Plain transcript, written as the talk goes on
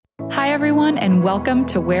Hi, everyone, and welcome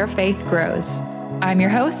to Where Faith Grows. I'm your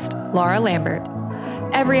host, Laura Lambert.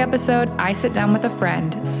 Every episode, I sit down with a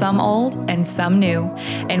friend, some old and some new,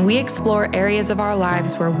 and we explore areas of our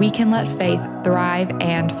lives where we can let faith thrive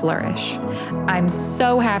and flourish. I'm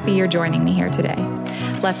so happy you're joining me here today.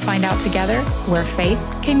 Let's find out together where faith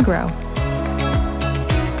can grow.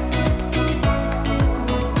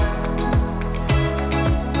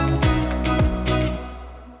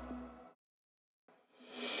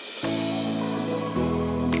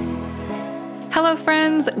 Hello,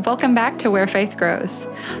 friends. Welcome back to Where Faith Grows.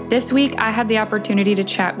 This week, I had the opportunity to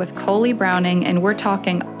chat with Kohlie Browning, and we're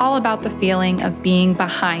talking all about the feeling of being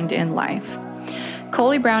behind in life.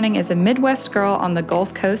 Kohlie Browning is a Midwest girl on the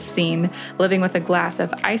Gulf Coast scene, living with a glass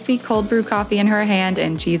of icy cold brew coffee in her hand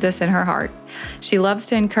and Jesus in her heart. She loves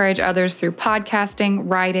to encourage others through podcasting,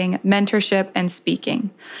 writing, mentorship, and speaking.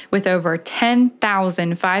 With over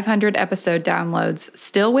 10,500 episode downloads,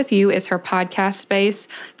 Still With You is her podcast space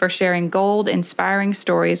for sharing gold, inspiring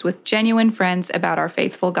stories with genuine friends about our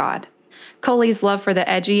faithful God. Kohlie's love for the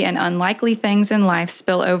edgy and unlikely things in life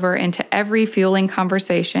spill over into every fueling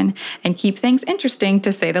conversation and keep things interesting,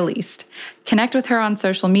 to say the least. Connect with her on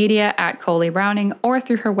social media at Kohlie Browning or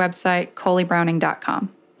through her website,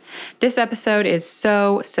 kohliebrowning.com. This episode is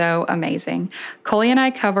so amazing. Kohlie and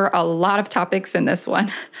I cover a lot of topics in this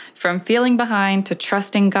one, from feeling behind to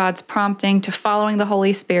trusting God's prompting to following the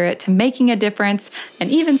Holy Spirit to making a difference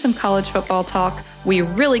and even some college football talk. We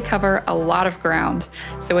really cover a lot of ground.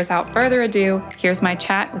 So without further ado, here's my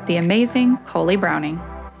chat with the amazing Kohlie Browning.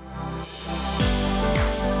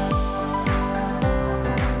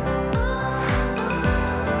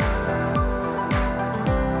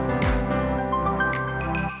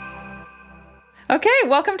 Okay,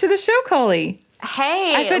 welcome to the show, Kohlie.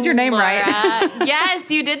 Hey, I said your name Laura. right.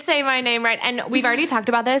 Yes, you did say my name right. And we've already talked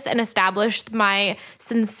about this and established my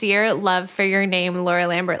sincere love for your name, Laura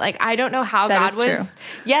Lambert. Like, I don't know how that God was. True.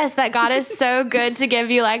 Yes, that God is so good to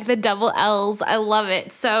give you like the double L's. I love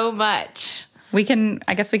it so much.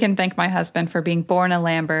 I guess we can thank my husband for being born a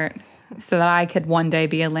Lambert so that I could one day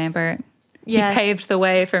be a Lambert. Yes. He paved the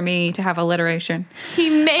way for me to have alliteration. He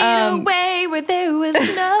made a way where there was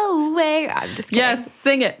no way. I'm just kidding. Yes,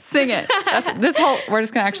 sing it. We're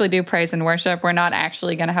just going to actually do praise and worship. We're not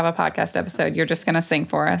actually going to have a podcast episode. You're just going to sing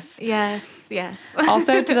for us. Yes.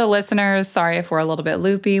 Also, to the listeners, sorry if we're a little bit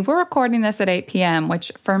loopy. We're recording this at 8 p.m.,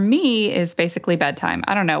 which for me is basically bedtime.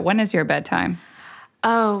 I don't know. When is your bedtime?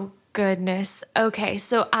 Oh, goodness. Okay,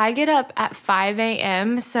 so I get up at 5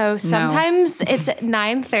 a.m., so sometimes it's at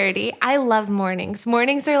 9:30. I love mornings.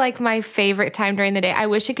 Mornings are like my favorite time during the day. I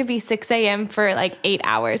wish it could be 6 a.m. for like 8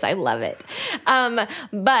 hours. I love it.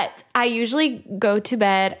 But I usually go to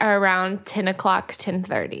bed around 10 o'clock,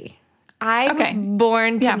 10:30. I was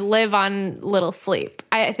born to live on little sleep.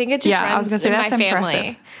 I think it just runs in my family.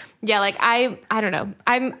 Impressive. Yeah, like I don't know.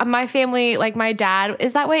 My family, like my dad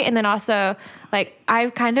is that way. And then also like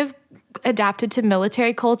I've kind of adapted to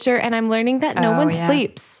military culture and I'm learning that no one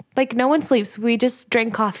sleeps. Like no one sleeps. We just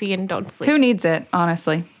drink coffee and don't sleep. Who needs it,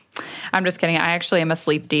 honestly? I'm just kidding. I actually am a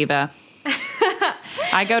sleep diva.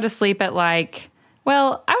 I go to sleep at I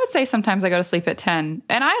would say sometimes I go to sleep at 10.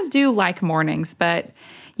 And I do like mornings, but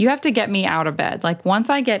you have to get me out of bed. Like once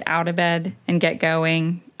I get out of bed and get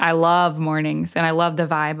going, I love mornings and I love the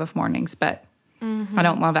vibe of mornings, but I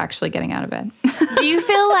don't love actually getting out of bed. Do you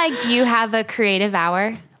feel like you have a creative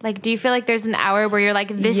hour? Like, do you feel like there's an hour where you're like,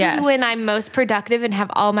 this is when I'm most productive and have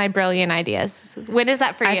all my brilliant ideas? When is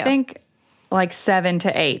that for you? I think like 7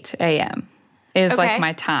 to 8 a.m. is like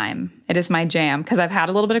my time. It is my jam because I've had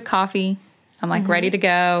a little bit of coffee. I'm like ready to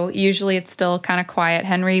go. Usually it's still kind of quiet.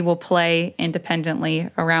 Henry will play independently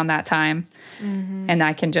around that time and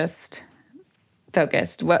I can just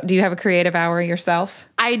focus. Do you have a creative hour yourself?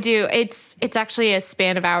 I do. It's actually a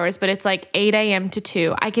span of hours, but it's like 8 a.m. to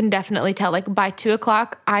 2. I can definitely tell like by 2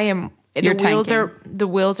 o'clock the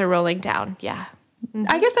wheels are rolling down. Yeah. Mm-hmm.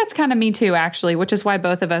 I guess that's kind of me too, actually, which is why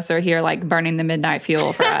both of us are here, like burning the midnight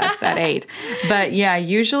fuel for us at 8. But yeah,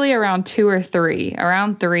 usually around 2 or 3.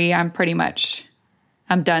 Around 3, I'm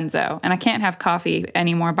donezo. And I can't have coffee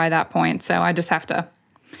anymore by that point. So I just have to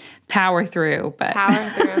power through.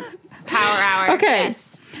 Power hour. Okay.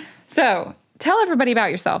 Yes. So tell everybody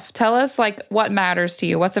about yourself. Tell us like what matters to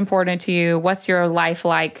you, what's important to you, what's your life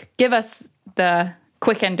like. Give us the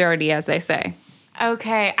quick and dirty, as they say.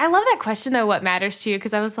 Okay. I love that question, though, what matters to you?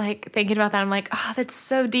 Because I was like thinking about that. I'm like, oh, that's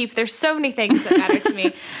so deep. There's so many things that matter to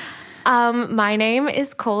me. My name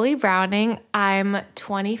is Kohlie Browning. I'm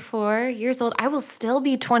 24 years old. I will still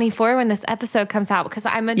be 24 when this episode comes out because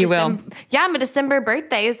I'm a I'm a December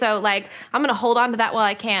birthday. So like, I'm going to hold on to that while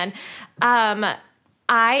I can.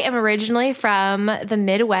 I am originally from the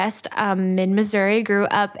Midwest, mid-Missouri. Grew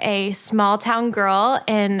up a small town girl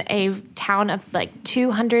in a town of like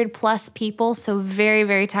 200 plus people, so very,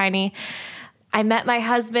 very tiny. I met my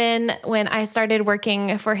husband when I started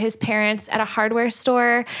working for his parents at a hardware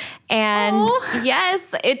store. And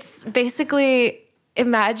yes, it's basically,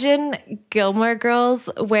 imagine Gilmore Girls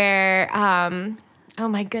where, oh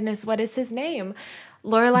my goodness, what is his name?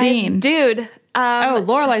 Lorelai's dude.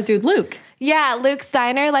 Lorelai's dude, Luke. Yeah, Luke's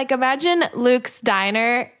Diner. Like, imagine Luke's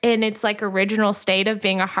Diner in its like original state of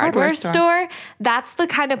being a hardware store. That's the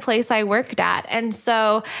kind of place I worked at. And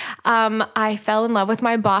so I fell in love with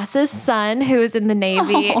my boss's son, who was in the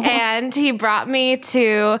Navy, and he brought me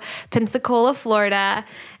to Pensacola, Florida.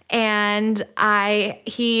 And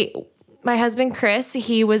my husband, Chris,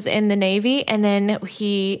 he was in the Navy, and then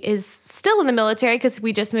he is still in the military because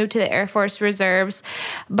we just moved to the Air Force Reserves.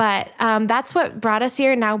 But that's what brought us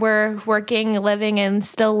here. Now we're working, living, and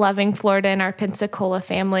still loving Florida and our Pensacola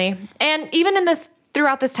family. And even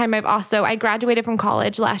throughout this time, I graduated from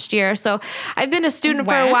college last year. So I've been a student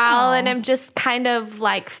for a while, and I'm just kind of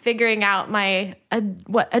like figuring out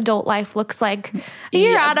what adult life looks like a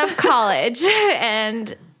year out of college.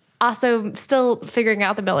 And also still figuring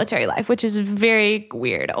out the military life, which is very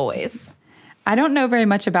weird always. I don't know very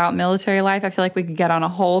much about military life. I feel like we could get on a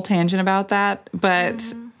whole tangent about that.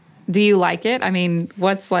 But do you like it? I mean,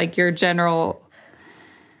 what's like your general...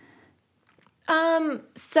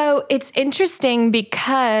 So it's interesting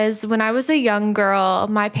because when I was a young girl,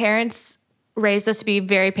 my parents raised us to be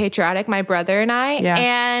very patriotic, my brother and I. Yeah.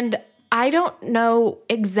 And I don't know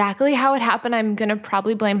exactly how it happened. I'm going to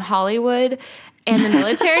probably blame Hollywood and the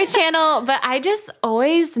military channel, but I just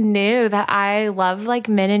always knew that I loved like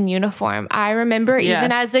men in uniform. I remember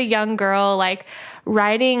even as a young girl, like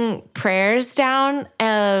writing prayers down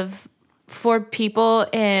for people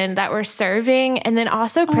that were serving, and then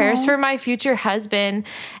also prayers for my future husband.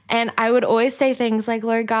 And I would always say things like,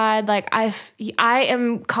 Lord God, like I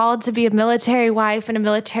am called to be a military wife and a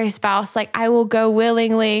military spouse. Like I will go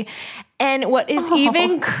willingly. And what is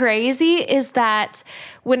even crazy is that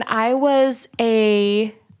when I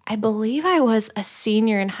believe I was a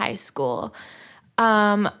senior in high school.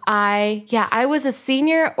 I was a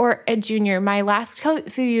senior or a junior. My last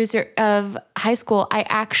few years of high school, I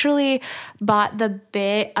actually bought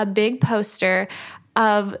a big poster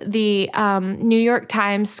of the New York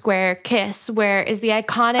Times Square kiss, where is the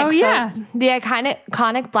iconic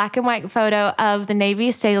iconic black and white photo of the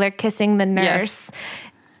Navy sailor kissing the nurse. Yes.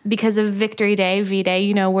 Because of Victory Day,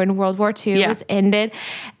 V-Day, when World War II was ended.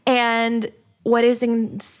 And what is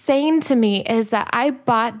insane to me is that I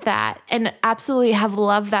bought that and absolutely have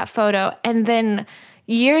loved that photo. And then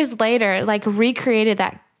years later, like recreated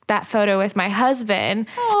that photo with my husband.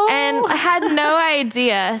 Aww. And I had no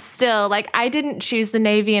idea still. Like I didn't choose the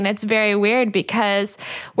Navy, and it's very weird because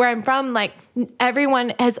where I'm from, like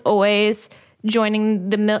everyone has always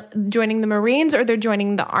joining the Marines or they're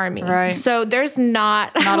joining the Army. Right. So there's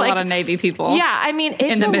not a lot of Navy people. Yeah, I mean, it's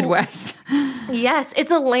in the Midwest. Yes,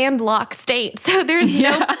 it's a landlocked state. So there's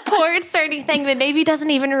no ports or anything. The Navy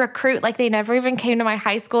doesn't even recruit. Like they never even came to my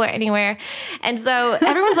high school or anywhere. And so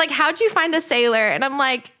everyone's like, how'd you find a sailor? And I'm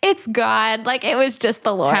like, it's God. Like it was just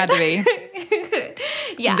the Lord. Had to be.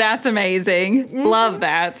 Yeah. That's amazing. Mm-hmm. Love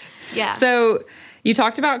that. Yeah. So you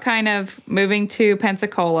talked about kind of moving to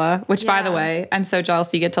Pensacola, which, by the way, I'm so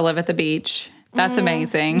jealous you get to live at the beach. That's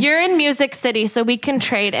amazing. You're in Music City, so we can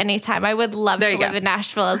trade anytime. I would love to live in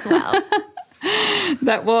Nashville as well.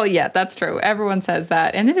 That's true. Everyone says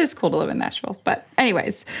that, and it is cool to live in Nashville. But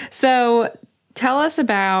anyways, so tell us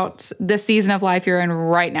about the season of life you're in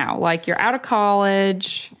right now. Like you're out of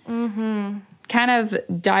college. Mm-hmm. Kind of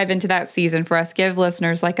dive into that season for us. Give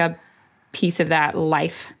listeners like a piece of that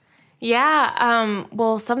life. Yeah.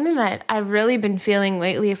 Well, something that I've really been feeling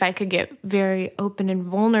lately, if I could get very open and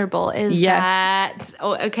vulnerable, is that,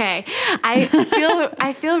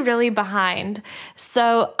 I feel really behind.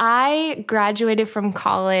 So I graduated from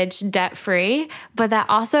college debt free, but that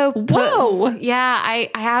also, I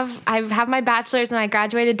have my bachelor's and I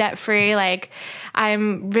graduated debt free. Like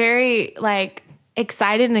I'm very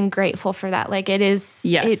excited and grateful for that. Like it is,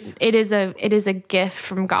 it is a gift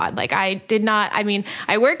from God. Like I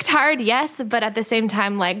worked hard, yes, but at the same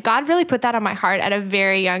time, like God really put that on my heart at a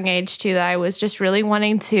very young age too, that I was just really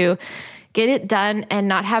wanting to get it done and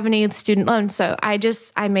not have any student loans. So I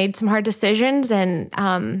made some hard decisions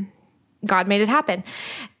and, God made it happen.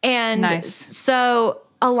 And so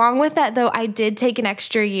along with that though, I did take an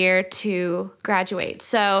extra year to graduate.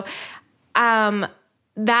 So,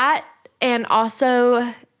 and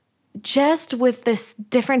also just with this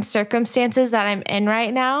different circumstances that I'm in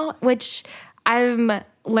right now, which I'm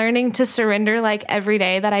learning to surrender like every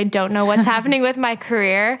day that I don't know what's happening with my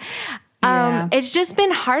career. It's just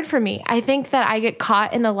been hard for me. I think that I get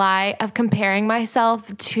caught in the lie of comparing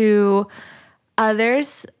myself to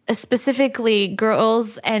others, specifically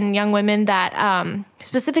girls and young women that,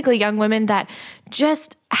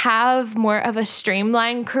 just have more of a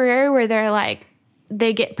streamlined career where they're like,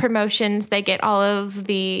 they get promotions, they get all of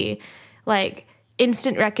the like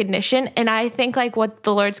instant recognition. And I think like what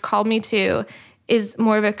the Lord's called me to is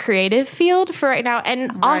more of a creative field for right now.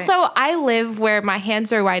 And also I live where my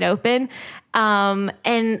hands are wide open.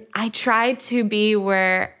 And I try to be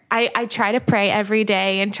where I try to pray every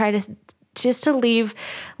day and try to just to leave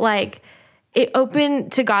like it open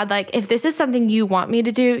to God. Like, if this is something you want me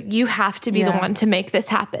to do, you have to be the one to make this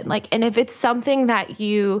happen. Like, and if it's something that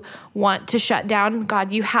you want to shut down,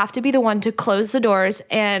 God, you have to be the one to close the doors.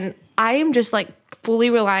 And I am just like fully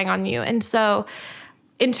relying on you. And so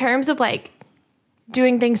in terms of like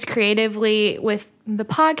doing things creatively with the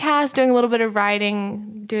podcast, doing a little bit of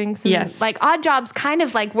writing, doing some like odd jobs, kind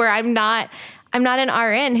of like where I'm not an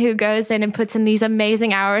RN who goes in and puts in these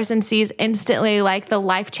amazing hours and sees instantly like the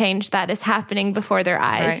life change that is happening before their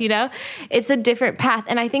eyes, you know? It's a different path.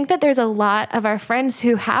 And I think that there's a lot of our friends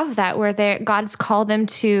who have that, where God's called them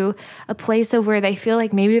to a place of where they feel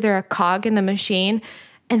like maybe they're a cog in the machine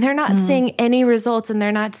and they're not seeing any results and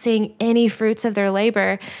they're not seeing any fruits of their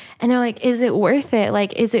labor. And they're like, is it worth it?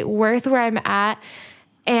 Like, is it worth where I'm at?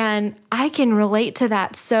 And I can relate to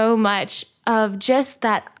that so much, of just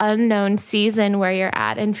that unknown season where you're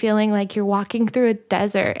at and feeling like you're walking through a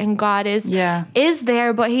desert and God is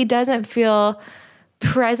there, but he doesn't feel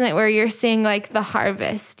present where you're seeing like the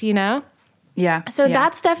harvest, you know? Yeah. So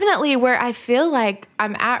that's definitely where I feel like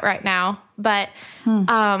I'm at right now. But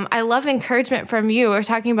I love encouragement from you. We're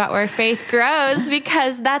talking about where faith grows,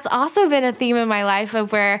 because that's also been a theme in my life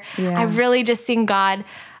of where I've really just seen God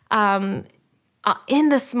in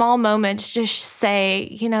the small moments just say,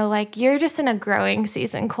 you know, like, you're just in a growing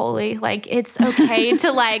season, Kohlie. Like, it's okay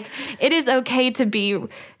to like, it is okay to be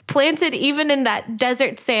planted even in that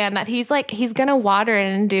desert sand, that he's going to water it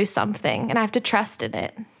and do something. And I have to trust in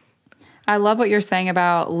it. I love what you're saying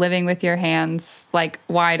about living with your hands like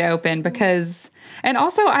wide open, because, and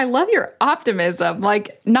also I love your optimism.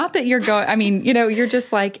 Like, not that you're going, I mean, you know, you're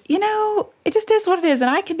just like, you know, it just is what it is and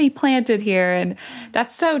I can be planted here. And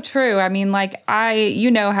that's so true. I mean, like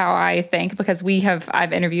you know how I think, because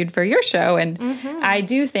I've interviewed for your show, and I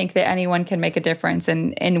do think that anyone can make a difference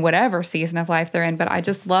in whatever season of life they're in. But I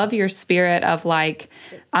just love your spirit of like,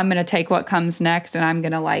 I'm going to take what comes next and I'm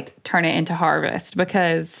going to like turn it into harvest,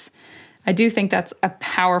 because I do think that's a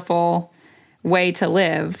powerful way to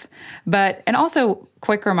live. And also,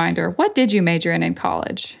 quick reminder, what did you major in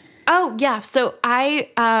college? Oh, yeah. So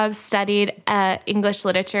I studied English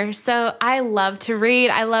literature. So I love to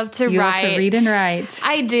read. I love to write. You love to read and write.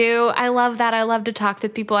 I do. I love that. I love to talk to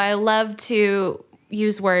people. I love to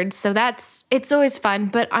use words. So it's always fun.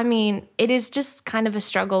 But I mean, it is just kind of a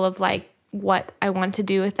struggle of like what I want to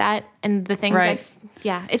do with that and the things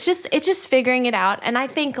it's just figuring it out. And I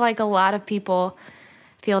think like a lot of people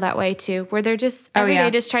feel that way too, where they're just every day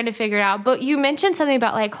just trying to figure it out. But you mentioned something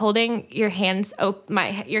about like holding your hands open,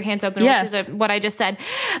 which is what I just said.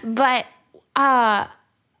 But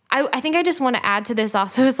I think I just want to add to this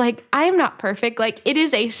also is like, I am not perfect. Like, it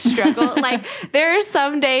is a struggle. Like, there are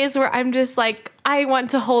some days where I'm just like, I want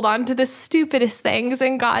to hold on to the stupidest things,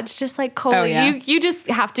 and God's just like, Kohlie, you just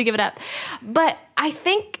have to give it up. But I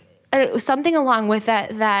think something along with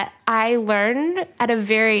that I learned at a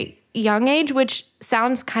very young age, which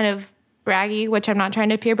sounds kind of braggy, which I'm not trying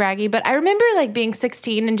to appear braggy, but I remember like being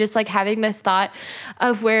 16 and just like having this thought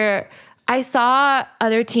of where I saw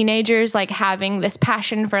other teenagers like having this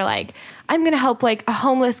passion for like, I'm going to help like a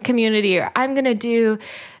homeless community, or I'm going to dig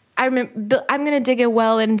a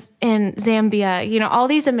well in Zambia, you know, all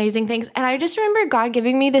these amazing things. And I just remember God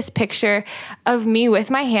giving me this picture of me with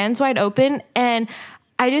my hands wide open. And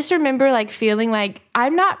I just remember like feeling like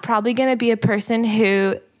I'm not probably going to be a person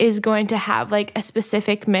who is going to have like a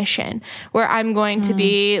specific mission where I'm going to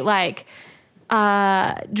be like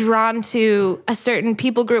drawn to a certain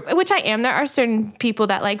people group, which I am. There are certain people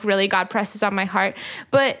that like really God presses on my heart.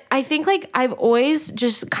 But I think like I've always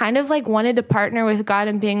just kind of like wanted to partner with God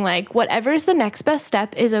and being like, whatever's the next best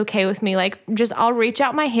step is okay with me. Like, just I'll reach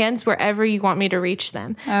out my hands wherever you want me to reach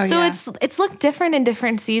them. It's looked different in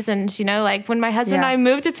different seasons, you know, like when my husband and I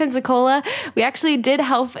moved to Pensacola, we actually did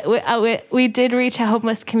help. We did reach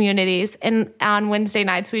homeless communities, and on Wednesday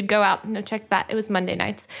nights we'd go out. No, check that. It was Monday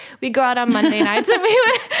nights. We'd go out on Monday nights and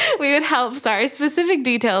we would help. Sorry, specific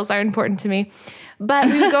details are important to me. But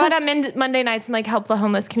we would go out on Monday nights and like help the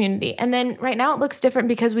homeless community. And then right now it looks different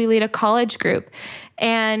because we lead a college group.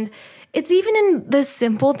 And it's even in the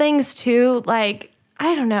simple things too. Like,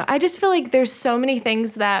 I don't know. I just feel like there's so many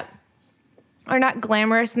things that are not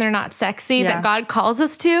glamorous and they're not sexy that God calls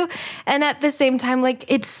us to. And at the same time, like,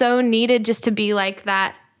 it's so needed just to be like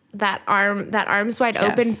that arms wide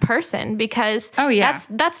open person, because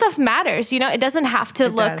that stuff matters. You know, it doesn't have to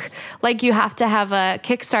look like you have to have a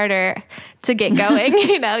Kickstarter to get going.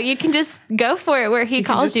 You know, you can just go for it where he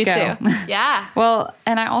calls you to. Yeah. Well,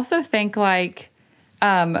 and I also think like,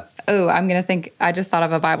 I just thought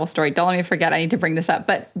of a Bible story. Don't let me forget. I need to bring this up.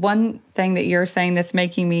 But one thing that you're saying that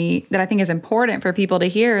I think is important for people to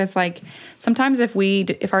hear is like, sometimes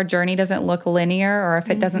if our journey doesn't look linear, or if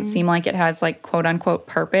it doesn't seem like it has like quote unquote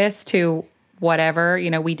purpose to whatever, you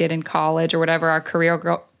know, we did in college or whatever our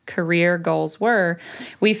career goals were,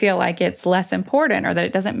 we feel like it's less important or that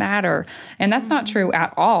it doesn't matter. And that's not true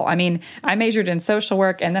at all. I mean, I majored in social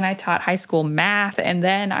work, and then I taught high school math, and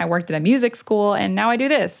then I worked at a music school, and now I do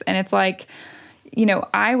this. And it's like, you know,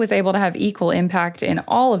 I was able to have equal impact in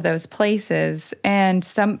all of those places.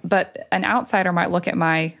 But an outsider might look at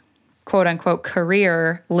my quote unquote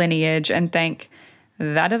career lineage and think,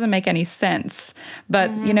 that doesn't make any sense. But,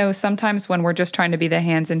 you know, sometimes when we're just trying to be the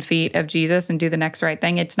hands and feet of Jesus and do the next right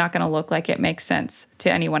thing, it's not going to look like it makes sense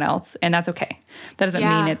to anyone else. And that's okay. That doesn't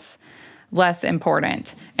mean it's less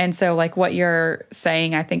important. And so like what you're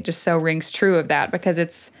saying, I think just so rings true of that, because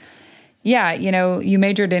it's, you know, you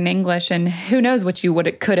majored in English, and who knows what you would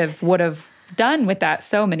have done with that.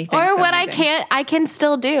 So many things. Or what I can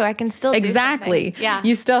still do. I can still exactly. Do something. Yeah.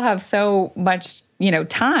 You still have so much, you know,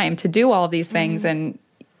 time to do all of these things.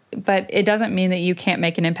 But it doesn't mean that you can't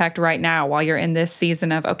make an impact right now while you're in this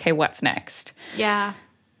season of, okay, what's next? Yeah.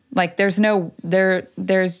 Like there's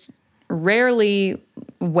rarely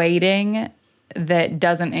waiting that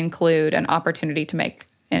doesn't include an opportunity to make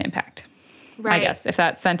an impact. Right. I guess, if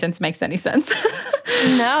that sentence makes any sense.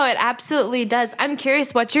 No, it absolutely does. I'm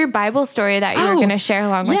curious, what's your Bible story that you were going to share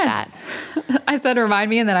along with that? I said,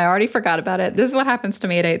 remind me, and then I already forgot about it. This is what happens to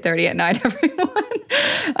me at 8:30 at night,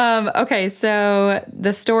 everyone. Okay, so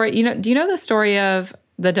the story, do you know the story of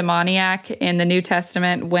the demoniac in the New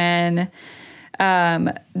Testament when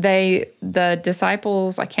the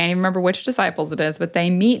disciples, I can't even remember which disciples it is, but they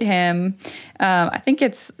meet him. I think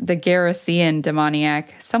it's the Gerasean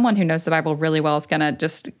demoniac. Someone who knows the Bible really well is going to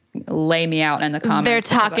just lay me out in the comments. They're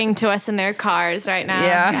talking to us in their cars right now.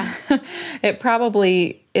 Yeah. It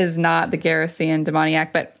probably is not the Gerasean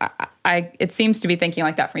demoniac, but it seems to be thinking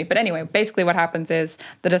like that for me. But anyway, basically what happens is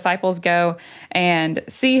the disciples go and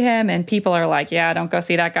see him, and people are like, yeah, don't go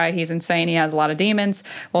see that guy. He's insane. He has a lot of demons.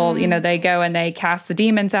 Well, they go and they cast the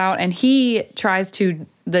demons out, and he tries to,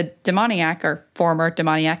 the demoniac, or former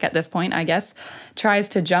demoniac at this point, I guess, tries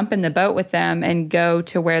to jump in the boat with them and go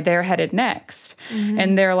to where they're headed next.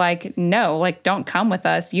 And they're like, no, like, don't come with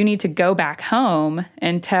us. You need to go back home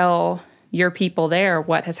and tell your people there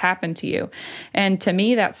what has happened to you. And to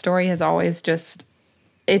me, that story has always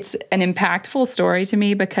it's an impactful story to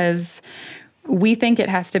me, because we think it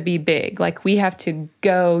has to be big. Like, we have to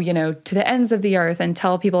go, to the ends of the earth and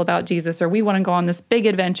tell people about Jesus, or we want to go on this big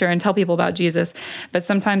adventure and tell people about Jesus. But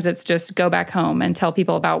sometimes it's just go back home and tell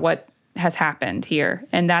people about what has happened here.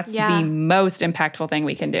 And that's the most impactful thing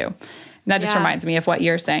we can do. And that just reminds me of what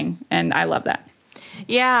you're saying. And I love that.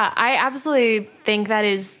 Yeah, I absolutely think that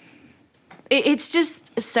is, it's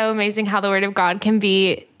just so amazing how the Word of God can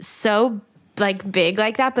be so like big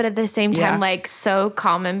like that, but at the same time, like so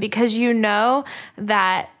common, because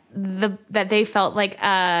that that they felt like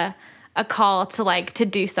a call to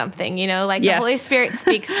do something, like the Holy Spirit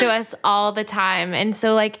speaks to us all the time. And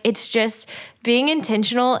so like, it's just being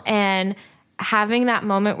intentional and having that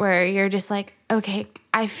moment where you're just like, okay,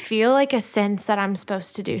 I feel like a sense that I'm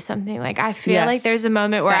supposed to do something. Like, I feel like there's a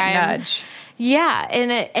moment where I nudge. Yeah.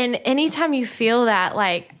 And anytime you feel that,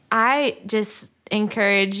 like, I just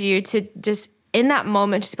encourage you to just in that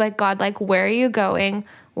moment, just be like, God, like, where are you going?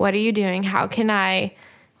 What are you doing? How can I,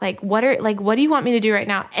 what do you want me to do right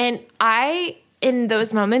now? And in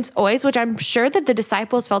those moments always, which I'm sure that the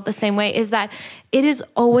disciples felt the same way, is that it is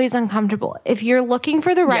always uncomfortable. If you're looking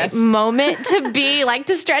for the right moment to be like,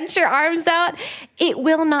 to stretch your arms out, it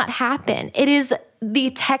will not happen. It is the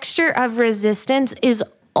texture of resistance is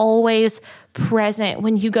always present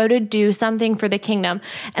when you go to do something for the kingdom.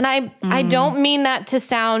 And I don't mean that to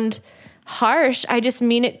sound harsh. I just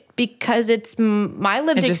mean it because it's my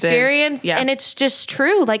lived experience and it's just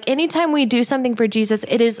true. Like, anytime we do something for Jesus,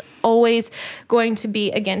 it is always going to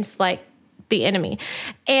be against like the enemy.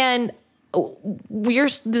 And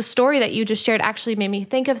the story that you just shared actually made me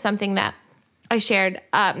think of something that I shared,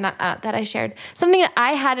 something that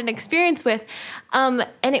I had an experience with. And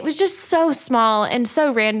it was just so small and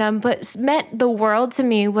so random, but meant the world to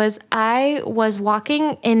me. Was I was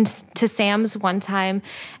walking into Sam's one time,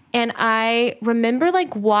 and I remember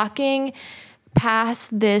like walking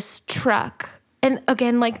past this truck. And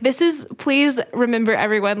again, like, this is, please remember,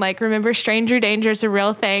 everyone, like, remember stranger danger is a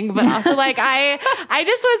real thing, but also like I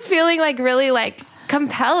just was feeling like really like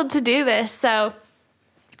compelled to do this. So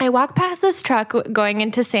I walked past this truck going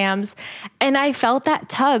into Sam's, and I felt that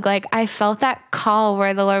tug. Like, I felt that call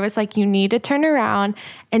where the Lord was like, you need to turn around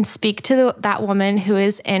and speak to that woman who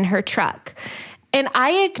is in her truck. And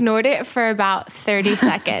I ignored it for about 30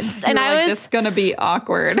 seconds. And I was, this is going to be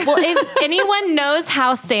awkward. Well, if anyone knows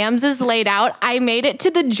how Sam's is laid out, I made it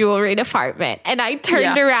to the jewelry department, and I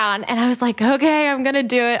turned around and I was like, okay, I'm going to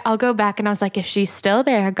do it. I'll go back. And I was like, if she's still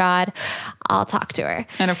there, God, I'll talk to her.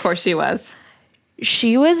 And of course she was.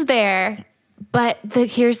 She was there, but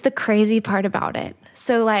here's the crazy part about it.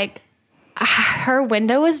 So like, her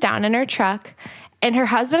window was down in her truck, and her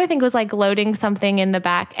husband, I think, was like loading something in the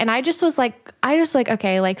back. And I just was like,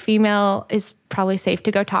 okay, like, female is probably safe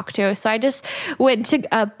to go talk to. So I just went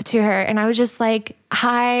up to her, and I was just like,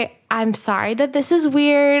 hi, I'm sorry that this is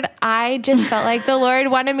weird. I just felt like the Lord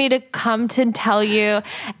wanted me to come to tell you.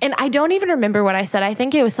 And I don't even remember what I said. I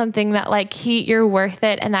think it was something that like, you're worth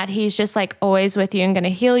it, and that he's just like always with you and going to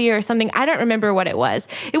heal you or something. I don't remember what it was.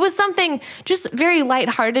 It was something just very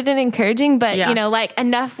lighthearted and encouraging, but you know, like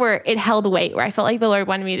enough where it held weight, where I felt like the Lord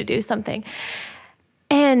wanted me to do something.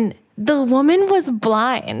 And the woman was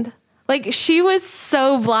blind. Like, she was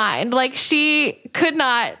so blind. Like, she could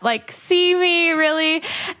not like see me really.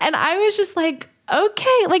 And I was just like,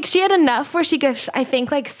 okay, like, she had enough where she could, I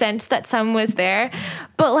think, like, sense that someone was there.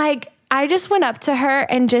 But like, I just went up to her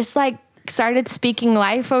and just like started speaking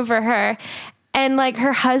life over her. And like,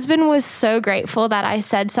 her husband was so grateful that I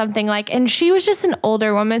said something like, and she was just an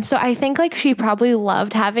older woman. So I think like she probably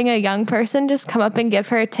loved having a young person just come up and give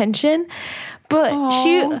her attention. But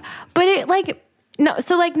it like, no,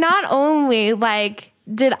 so like, not only like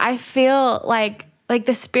did I feel like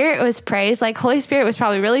the Spirit was praised, like Holy Spirit was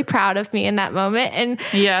probably really proud of me in that moment. And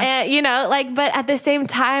you know, like, but at the same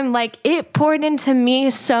time, like, it poured into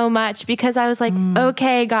me so much, because I was like,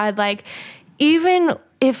 okay, God, like, even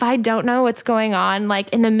if I don't know what's going on, like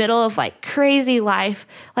in the middle of like crazy life,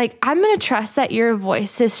 like, I'm going to trust that your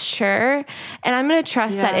voice is sure. And I'm going to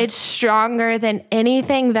trust that it's stronger than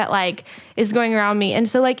anything that like is going around me. And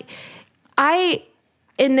so like,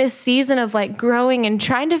 in this season of like growing and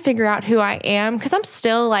trying to figure out who I am, because I'm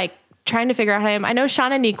still like trying to figure out who I am. I know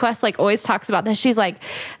Shauna Niequist like always talks about this. She's like,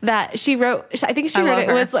 that she wrote, I think she wrote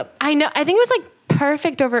it, was, I think it was like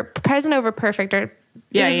present over perfect, or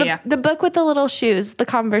the book with the little shoes, the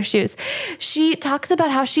Converse shoes. She talks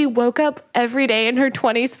about how she woke up every day in her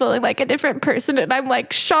 20s feeling like a different person. And I'm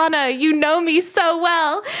like, Shauna, you know me so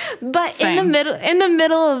well. But in the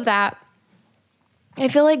middle of that, I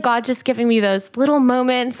feel like God just giving me those little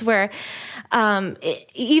moments where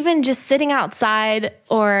even just sitting outside,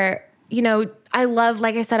 or, you know, I love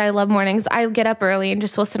mornings. I get up early and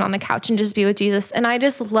just will sit on the couch and just be with Jesus. And I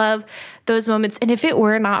just love those moments. And if it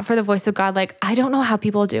were not for the voice of God, like, I don't know how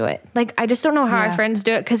people do it. Like, I just don't know how our friends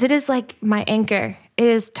do it, because it is like my anchor. It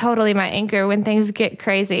is totally my anchor when things get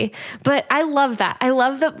crazy. But I love that. I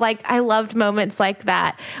love that. Like, I loved moments like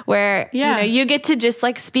that where, you know, you get to just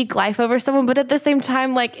like speak life over someone, but at the same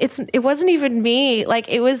time, like, it wasn't even me. Like,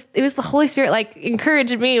 it was the Holy Spirit, like,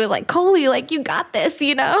 encouraging me. It was like, Kohlie, like, you got this,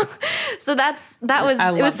 you know? So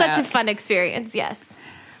it was such a fun experience. Yes.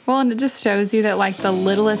 Well, and it just shows you that like the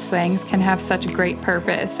littlest things can have such great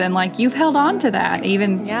purpose, and like, you've held on to that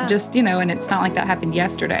even just, you know, and it's not like that happened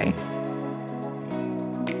yesterday.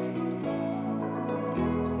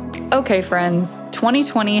 Okay, friends,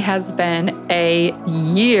 2020 has been a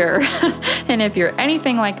year. And if you're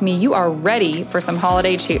anything like me, you are ready for some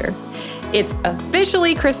holiday cheer. It's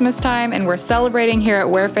officially Christmas time, and we're celebrating here at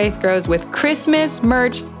Where Faith Grows with Christmas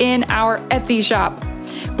merch in our Etsy shop.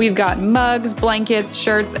 We've got mugs, blankets,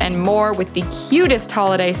 shirts, and more with the cutest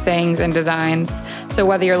holiday sayings and designs. So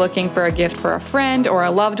whether you're looking for a gift for a friend or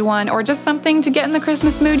a loved one, or just something to get in the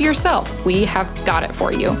Christmas mood yourself, we have got it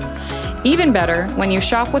for you. Even better, when you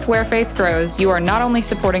shop with Where Faith Grows, you are not only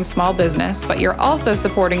supporting small business, but you're also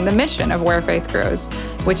supporting the mission of Where Faith Grows,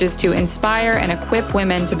 which is to inspire and equip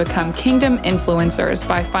women to become kingdom influencers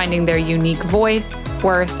by finding their unique voice,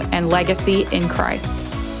 worth, and legacy in Christ.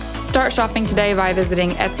 Start shopping today by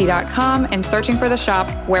visiting Etsy.com and searching for the shop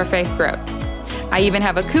Where Faith Grows. I even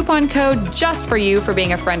have a coupon code just for you for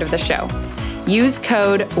being a friend of the show. Use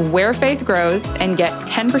code WhereFaithGrows and get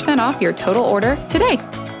 10% off your total order today.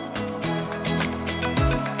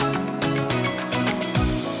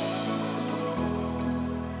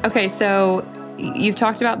 Okay, so you've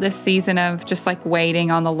talked about this season of just like waiting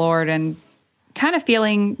on the Lord and kind of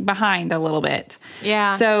feeling behind a little bit.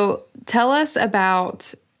 Yeah. So tell us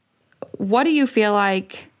about, what do you feel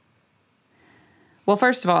like? Well,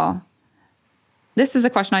 first of all, this is a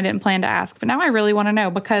question I didn't plan to ask, but now I really want to know,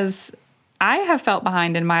 because I have felt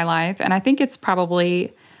behind in my life, and I think it's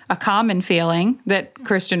probably a common feeling that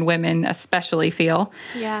Christian women especially feel.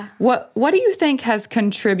 Yeah. What do you think has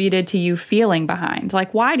contributed to you feeling behind?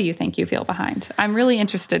 Like, why do you think you feel behind? I'm really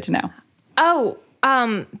interested to know. Oh,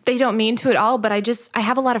 they don't mean to at all, but I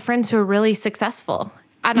have a lot of friends who are really successful.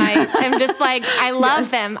 And I am just like, I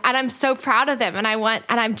love them, and I'm so proud of them, and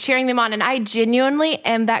I'm cheering them on. And I genuinely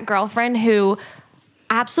am that girlfriend who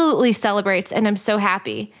absolutely celebrates, and I'm so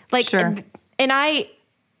happy. Like, sure. And I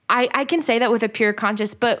can say that with a pure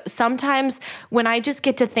conscience, but sometimes when I just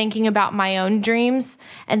get to thinking about my own dreams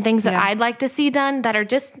and things that I'd like to see done that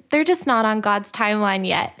they're just not on God's timeline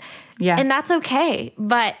yet. Yeah. And that's okay.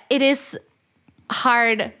 But it is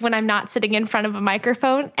hard when I'm not sitting in front of a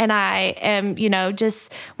microphone and I am,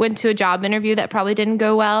 just went to a job interview that probably didn't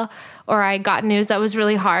go well, or I got news that was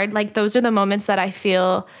really hard. Like, those are the moments that I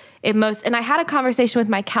feel it most. And I had a conversation with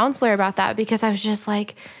my counselor about that, because I was just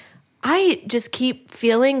like, I just keep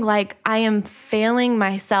feeling like I am failing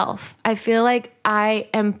myself. I feel like I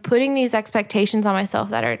am putting these expectations on myself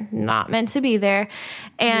that are not meant to be there.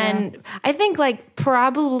 And I think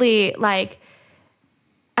probably I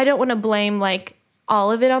don't want to blame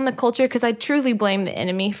all of it on the culture, because I truly blame the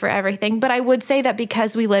enemy for everything. But I would say that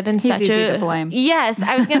because we live in such easy to blame. Yes,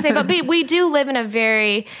 I was going to say, but we do live in a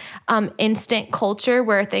very instant culture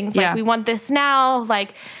where things we want this now,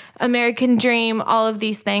 American dream, all of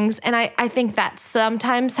these things. And I think that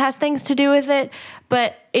sometimes has things to do with it,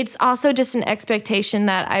 but it's also just an expectation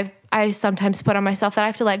that I sometimes put on myself that I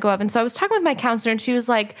have to let go of. And so I was talking with my counselor, and she was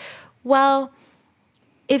like, well,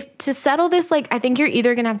 if to settle this, I think you're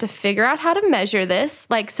either going to have to figure out how to measure this,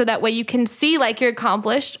 so that way you can see you're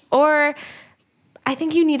accomplished, or I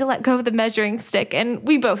think you need to let go of the measuring stick. And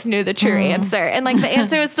we both knew the true answer. And the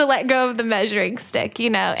answer was to let go of the measuring stick,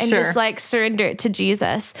 and just surrender it to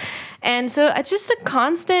Jesus. And so it's just a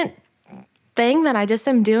constant thing that I just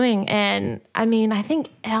am doing. And I mean, I think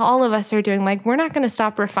all of us are doing, we're not going to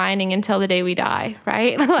stop refining until the day we die,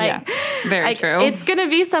 right? Very true. It's going to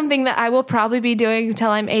be something that I will probably be doing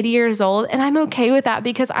until I'm 80 years old. And I'm okay with that,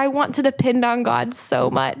 because I want to depend on God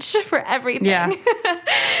so much for everything. Yeah.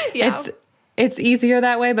 It's easier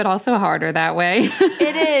that way, but also harder that way.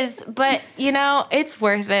 It is, but it's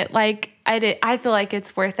worth it. I feel like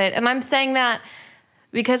it's worth it. And I'm saying that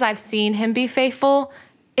because I've seen him be faithful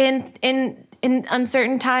in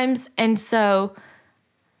uncertain times. And so,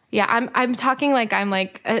 yeah, I'm talking I'm a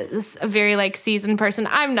very seasoned person.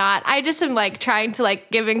 I'm not. I just am trying to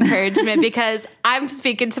give encouragement because I'm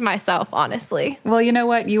speaking to myself, honestly. Well, you know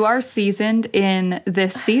what? You are seasoned in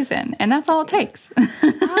this season, and that's all it takes.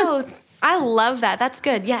 Oh, I love that. That's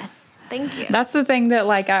good. Yes. Thank you. That's the thing that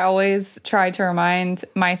I always try to remind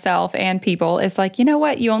myself and people is you know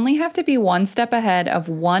what? You only have to be one step ahead of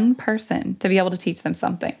one person to be able to teach them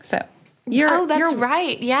something. So that's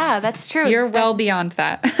right. Yeah, that's true. You're well beyond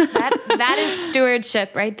that. that is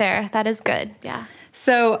stewardship right there. That is good. Yeah.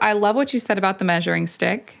 So I love what you said about the measuring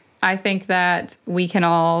stick. I think that we can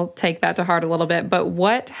all take that to heart a little bit. But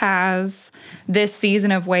what has this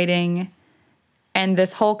season of waiting and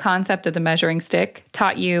this whole concept of the measuring stick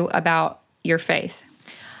taught you about your faith?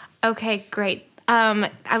 Okay, great.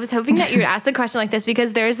 I was hoping that you would ask a question like this,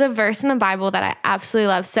 because there's a verse in the Bible that I absolutely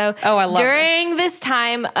love. So I love during this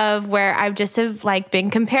time of where I've just been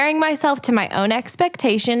comparing myself to my own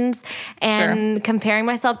expectations and comparing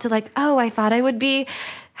myself to I thought I would be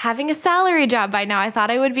having a salary job by now. I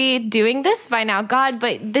thought I would be doing this by now. God,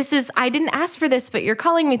 but I didn't ask for this, but you're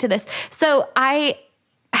calling me to this. So I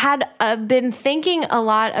had been thinking a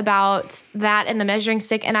lot about that and the measuring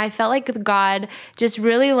stick, and I felt like God just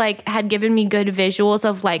really had given me good visuals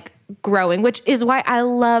of growing, which is why I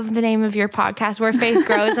love the name of your podcast, Where Faith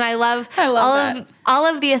Grows, and I love all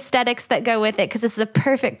of the aesthetics that go with it, because this is a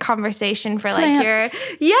perfect conversation for your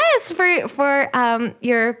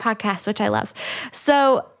podcast, which I love.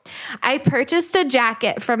 So I purchased a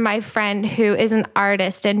jacket from my friend who is an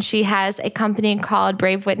artist, and she has a company called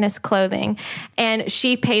Brave Witness Clothing, and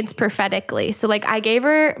she paints prophetically. So I gave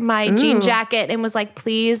her my jean jacket and was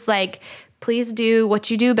please do what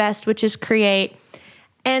you do best, which is create.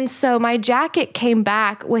 And so my jacket came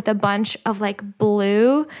back with a bunch of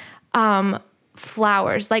blue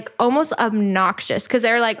flowers, almost obnoxious, because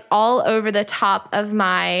they're all over the top of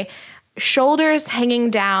my shoulders hanging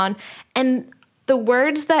down. And the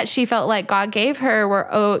words that she felt like God gave her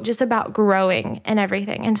were just about growing and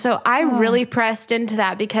everything. And so I really pressed into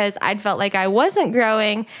that because I'd felt like I wasn't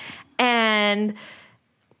growing. And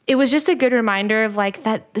it was just a good reminder of like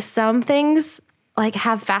that some things like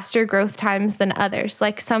have faster growth times than others.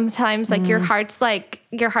 Like sometimes like your heart's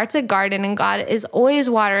a garden and God is always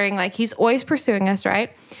watering, like he's always pursuing us,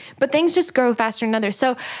 right? But things just grow faster than others.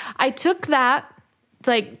 So I took that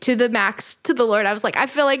like to the max to the Lord. I was like, I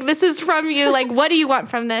feel like this is from you. Like, what do you want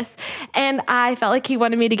from this? And I felt like he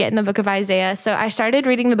wanted me to get in the book of Isaiah. So I started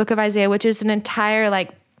reading the book of Isaiah, which is an entire like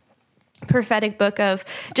prophetic book of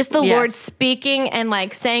just the Lord speaking and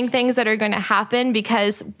like saying things that are going to happen,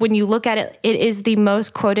 because when you look at it, it is the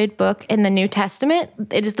most quoted book in the New Testament.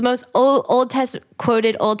 It is the most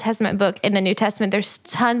quoted Old Testament book in the New Testament. There's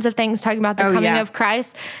tons of things talking about the coming of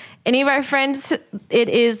Christ. Any of our friends, it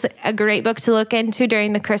is a great book to look into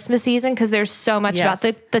during the Christmas season because there's so much about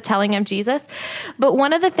the telling of Jesus. But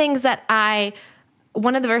one of the verses that I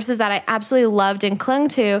absolutely loved and clung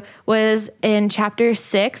to was in chapter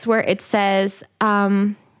 6, where it says,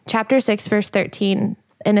 chapter 6, verse 13,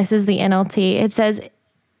 and this is the NLT. It says,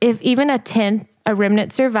 if even a tenth, a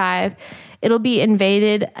remnant survive, it'll be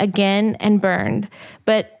invaded again and burned.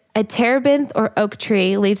 But a terebinth or oak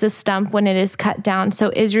tree leaves a stump when it is cut down,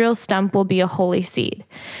 so Israel's stump will be a holy seed.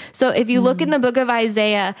 So if you look in the book of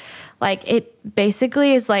Isaiah, like it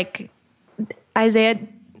basically is like Isaiah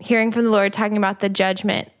hearing from the Lord talking about the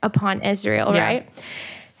judgment upon Israel, right?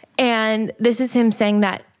 And this is him saying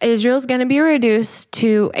that Israel's going to be reduced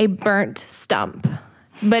to a burnt stump.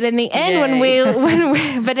 But in the end, when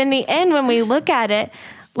we look at it,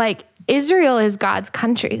 like Israel is God's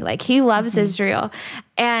country. Like he loves Israel.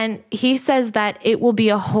 And he says that it will be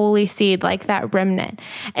a holy seed, like that remnant.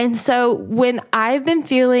 And so when I've been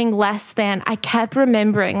feeling less than, I kept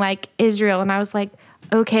remembering like Israel. And I was like,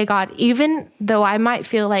 okay, God, even though I might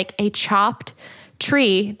feel like a chopped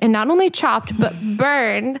tree, and not only chopped, but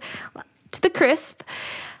burned to the crisp,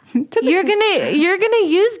 you're gonna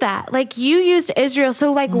use that. Like you used Israel.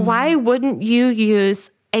 So like, why wouldn't you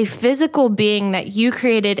use a physical being that you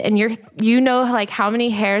created, and you know like how many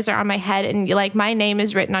hairs are on my head, and like my name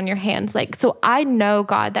is written on your hands. Like, so I know,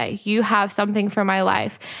 God, that you have something for my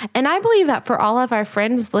life. And I believe that for all of our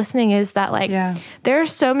friends listening is that like, there are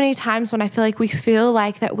so many times when I feel like we feel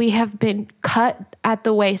like that we have been cut at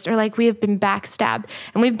the waist, or like we have been backstabbed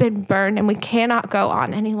and we've been burned and we cannot go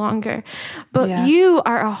on any longer. But you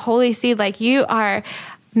are a holy seed. Like you are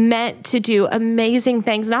meant to do amazing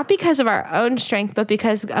things, not because of our own strength, but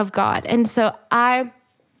because of God. And so I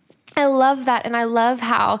love that. And I love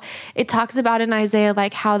how it talks about in Isaiah,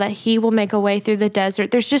 like how that he will make a way through the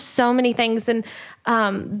desert. There's just so many things and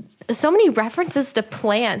so many references to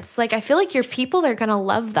plants. Like I feel like your people are going to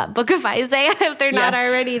love that book of Isaiah if they're not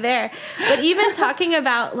already there. But even talking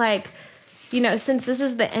about like, you know, since this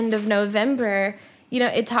is the end of November, you know,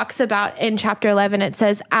 it talks about in chapter 11, it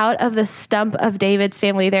says, out of the stump of David's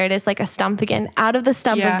family, there it is, like a stump again. Out of the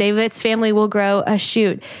stump of David's family will grow a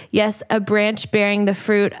shoot. Yes, a branch bearing the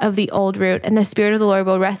fruit of the old root. And the Spirit of the Lord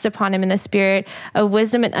will rest upon him in the spirit of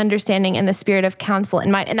wisdom and understanding and the spirit of counsel and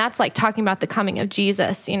might. And that's like talking about the coming of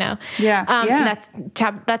Jesus, you know?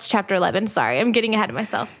 That's chapter 11. Sorry, I'm getting ahead of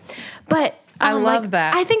myself. But I love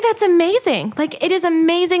that. I think that's amazing. Like it is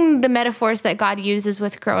amazing the metaphors that God uses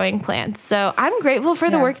with growing plants. So I'm grateful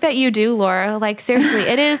for the work that you do, Laura. Like seriously,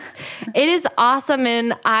 it is awesome.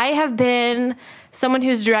 And I have been someone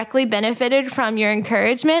who's directly benefited from your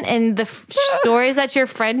encouragement and the stories that your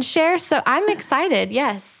friends share. So I'm excited.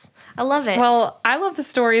 Yes. I love it. Well, I love the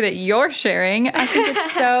story that you're sharing. I think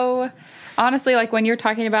it's so honestly, like when you're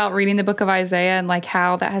talking about reading the book of Isaiah and like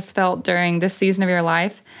how that has felt during this season of your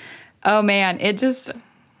life. Oh man,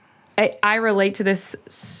 I relate to this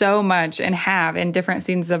so much and have in different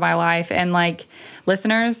seasons of my life. And like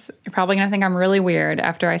listeners, you're probably going to think I'm really weird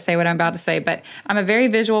after I say what I'm about to say, but I'm a very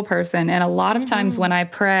visual person. And a lot of times when I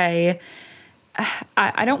pray,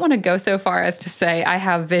 I don't want to go so far as to say I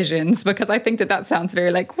have visions because I think that sounds very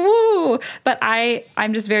like, woo, but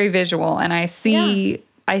I'm just very visual and I see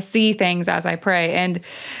things as I pray. And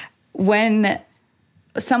when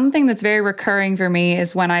something that's very recurring for me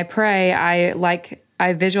is when I pray,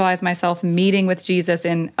 I visualize myself meeting with Jesus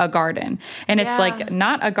in a garden. And it's like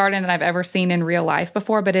not a garden that I've ever seen in real life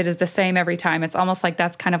before, but it is the same every time. It's almost like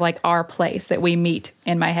that's kind of like our place that we meet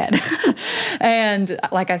in my head. And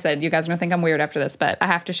like I said, you guys are going to think I'm weird after this, but I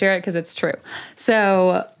have to share it because it's true.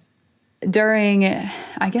 So during,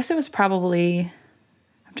 I guess it was probably,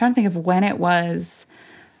 I'm trying to think of when it was.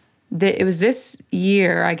 It was this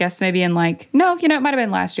year, I guess maybe in like, no, it might have been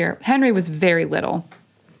last year. Henry was very little.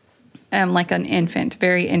 am like an infant,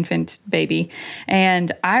 very infant baby.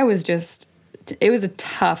 And I was just, it was a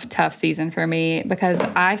tough season for me because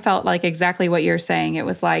I felt like exactly what you're saying. It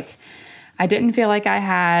was like, I didn't feel like I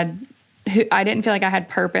had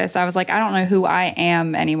purpose. I was like, I don't know who I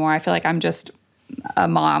am anymore. I feel like I'm just a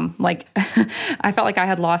mom. Like I felt like I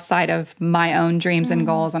had lost sight of my own dreams and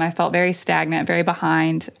goals, and I felt very stagnant, very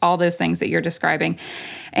behind, all those things that you're describing.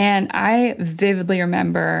 And I vividly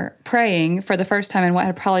remember praying for the first time in what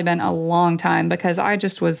had probably been a long time, because I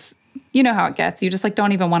just was, you know how it gets. You just like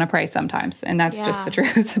don't even want to pray sometimes. And that's just the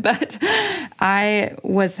truth. But I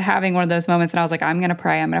was having one of those moments and I was like, I'm going to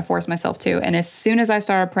pray. I'm going to force myself to. And as soon as I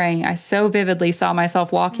started praying, I so vividly saw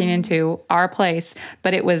myself walking into our place,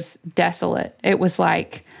 but it was desolate. It was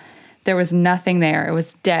like there was nothing there. It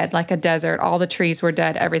was dead, like a desert. All the trees were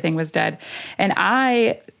dead. Everything was dead. And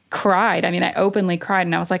I cried. I mean, I openly cried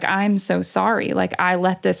and I was like, I'm so sorry. Like I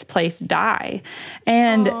let this place die.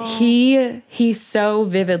 And he so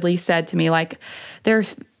vividly said to me, like, there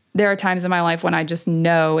are times in my life when I just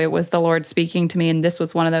know it was the Lord speaking to me. And this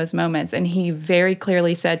was one of those moments. And he very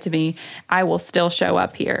clearly said to me, I will still show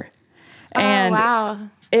up here. And wow.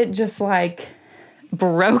 It just like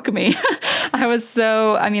broke me.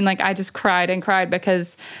 I just cried and cried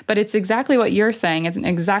but it's exactly what you're saying. It's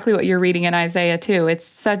exactly what you're reading in Isaiah too. It's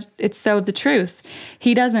so the truth.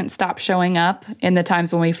 He doesn't stop showing up in the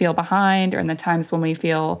times when we feel behind, or in the times when we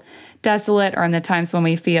feel desolate, or in the times when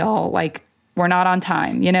we feel like we're not on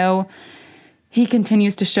time. You know, he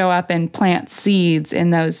continues to show up and plant seeds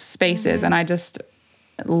in those spaces. And I just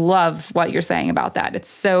love what you're saying about that. It's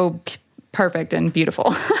so perfect and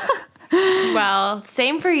beautiful. Well,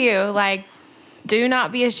 same for you. Like, do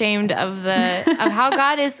not be ashamed of how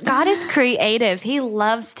God is. God is creative. He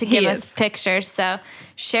loves to give us pictures. So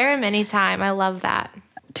share him anytime. I love that.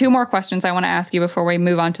 2 more questions I want to ask you before we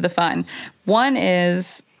move on to the fun. One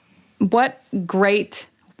is, what great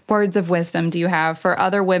words of wisdom do you have for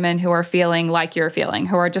other women who are feeling like you're feeling,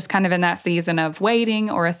 who are just kind of in that season of waiting,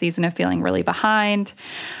 or a season of feeling really behind,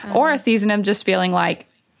 or a season of just feeling like,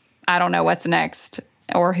 I don't know what's next,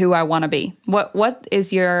 or who I want to be? What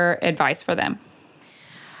is your advice for them?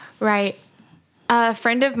 Right. A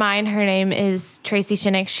friend of mine, her name is Tracy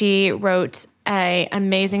Shinnick. She wrote an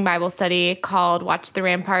amazing Bible study called Watch the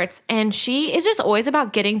Ramparts. And she is just always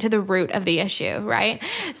about getting to the root of the issue, right?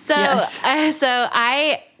 So, so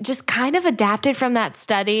I just kind of adapted from that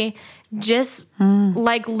study, just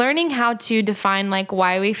like learning how to define like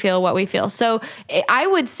why we feel what we feel. So I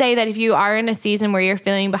would say that if you are in a season where you're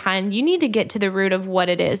feeling behind, you need to get to the root of what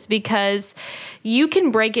it is, because you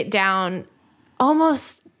can break it down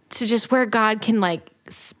almost to just where God can like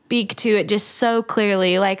speak to it just so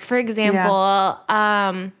clearly. Like, for example,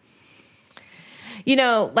 you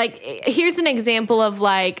know, like here's an example of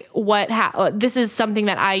like this is something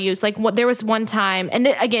that I use. Like there was one time, and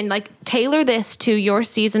again, like tailor this to your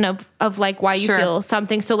season of like why you feel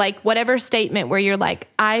something. So like whatever statement where you're like,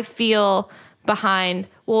 I feel behind.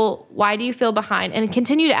 Well, why do you feel behind? And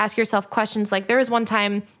continue to ask yourself questions. Like there was one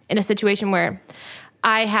time in a situation where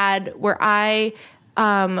I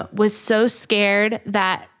was so scared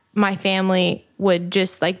that my family would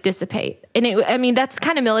just like dissipate. And that's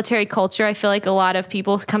kind of military culture. I feel like a lot of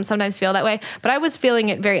people sometimes feel that way, but I was feeling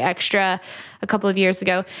it very extra a couple of years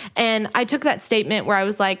ago. And I took that statement where I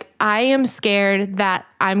was like, I am scared that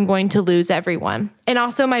I'm going to lose everyone. And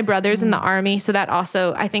also my brother's in the Army. So that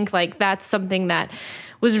also, I think like that's something that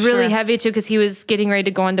was really heavy too, because he was getting ready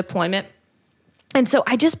to go on deployment. And so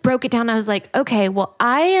I just broke it down. I was like, okay, well,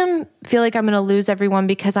 feel like I'm going to lose everyone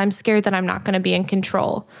because I'm scared that I'm not going to be in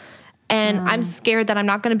control. And I'm scared that I'm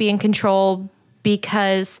not going to be in control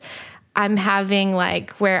because I'm having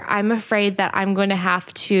like where I'm afraid that I'm going to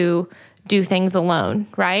have to do things alone,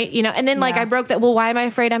 right? You know, and then like I broke that. Well, why am I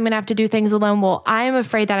afraid I'm going to have to do things alone? Well, I am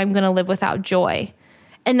afraid that I'm going to live without joy.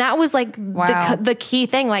 And that was like the key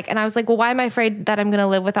thing. Like, and I was like, well, why am I afraid that I'm going to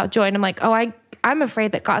live without joy? And I'm like, I'm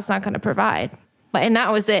afraid that God's not going to provide. And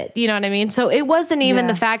that was it. You know what I mean? So it wasn't even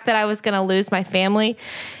the fact that I was going to lose my family.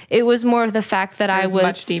 It was more of the fact that I was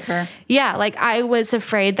much deeper. Yeah. Like I was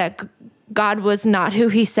afraid that God was not who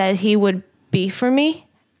he said he would be for me.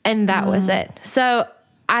 And that was it. So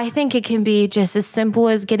I think it can be just as simple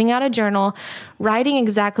as getting out a journal, writing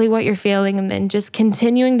exactly what you're feeling, and then just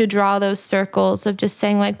continuing to draw those circles of just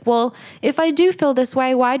saying like, well, if I do feel this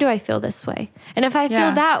way, why do I feel this way? And if I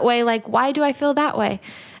feel that way, like, why do I feel that way?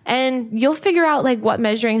 And you'll figure out like what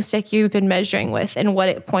measuring stick you've been measuring with and what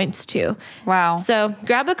it points to. Wow. So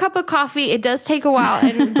grab a cup of coffee. It does take a while,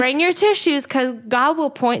 and bring your tissues because God will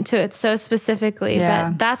point to it so specifically.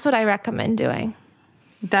 But that's what I recommend doing.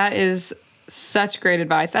 That is such great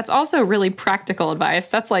advice. That's also really practical advice.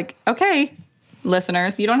 That's like, okay,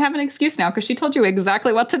 listeners, you don't have an excuse now because she told you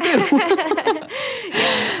exactly what to do.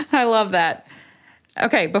 I love that.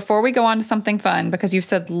 Okay, before we go on to something fun, because you've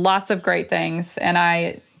said lots of great things and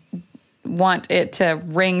I want it to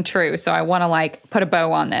ring true. So I want to like put a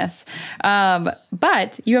bow on this.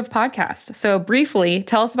 But you have a podcast. So briefly,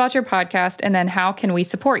 tell us about your podcast and then how can we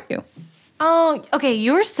support you? Oh, okay.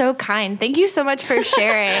 You're so kind. Thank you so much for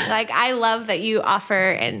sharing. Like, I love that you offer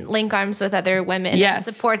and link arms with other women and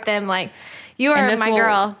support them. Like, you are my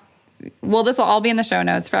girl. Well, this will all be in the show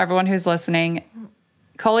notes for everyone who's listening.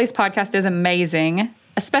 Kohlie's podcast is amazing,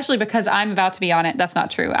 especially because I'm about to be on it. That's not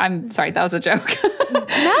true. I'm sorry. That was a joke.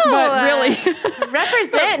 No. But really.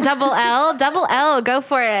 Represent double L. Go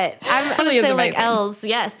for it. I'm going to say like L's.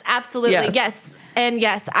 Yes, absolutely. Yes. And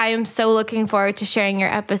yes, I am so looking forward to sharing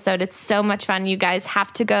your episode. It's so much fun. You guys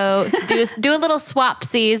have to go do a little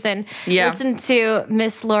swapsies and listen to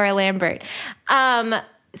Miss Laura Lambert.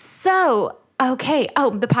 Okay.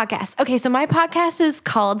 Oh, the podcast. Okay. So my podcast is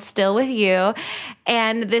called Still With You.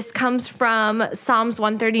 And this comes from Psalms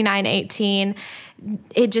 139:18.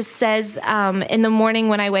 It just says, in the morning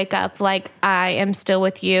when I wake up, like, I am still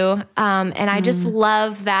with you. And I just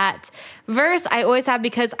love that verse I always have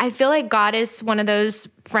because I feel like God is one of those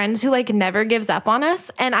friends who like never gives up on us.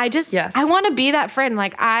 And I just, I want to be that friend.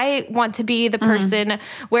 Like, I want to be the person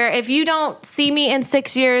where if you don't see me in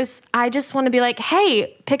 6 years, I just want to be like,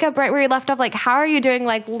 hey, pick up right where you left off. Like, how are you doing?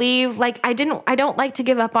 Like, leave. Like, I don't like to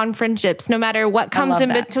give up on friendships no matter what comes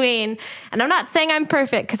in between. And I'm not saying I'm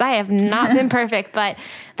perfect because I have not been perfect, but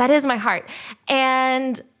that is my heart.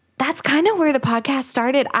 And that's kind of where the podcast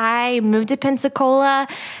started. I moved to Pensacola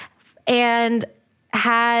and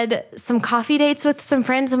had some coffee dates with some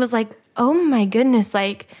friends and was like, oh my goodness,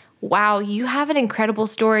 like, wow, you have an incredible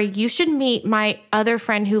story. You should meet my other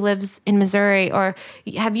friend who lives in Missouri, or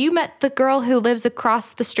have you met the girl who lives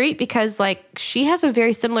across the street? Because like, she has a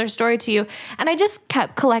very similar story to you. And I just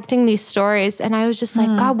kept collecting these stories and I was just like,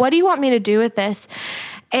 God, what do you want me to do with this?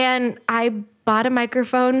 And I bought a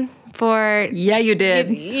microphone for... Yeah, you did.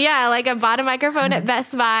 Like I bought a microphone at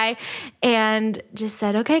Best Buy and just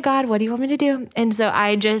said, okay, God, what do you want me to do? And so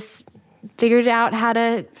I just figured out how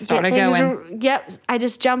to start going. Yep. I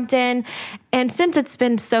just jumped in. And since it's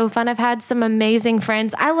been so fun, I've had some amazing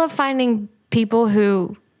friends. I love finding people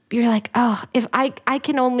who you're like, oh, if I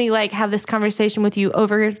can only like have this conversation with you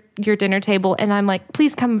over your dinner table and I'm like,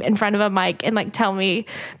 please come in front of a mic and like tell me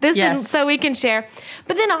this and so we can share.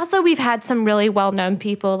 But then also we've had some really well-known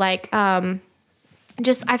people like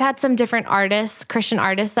I've had some different artists, Christian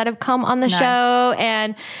artists that have come on the show,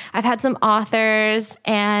 and I've had some authors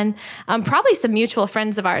and probably some mutual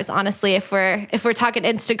friends of ours, honestly, if we're talking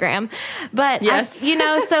Instagram. But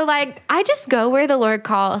so like I just go where the Lord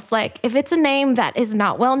calls. Like if it's a name that is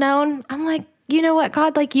not well known, I'm like, you know what,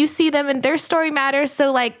 God, like you see them and their story matters.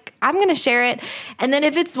 So like I'm going to share it. And then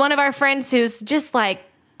if it's one of our friends who's just like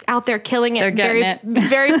out there killing it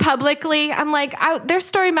very publicly, I'm like, their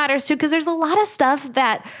story matters too, because there's a lot of stuff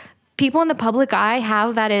that people in the public eye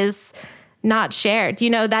have that is not shared,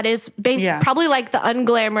 that is based probably like the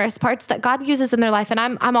unglamorous parts that God uses in their life. And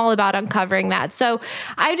I'm all about uncovering that. So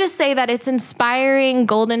I just say that it's inspiring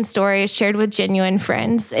golden stories shared with genuine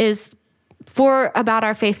friends is for about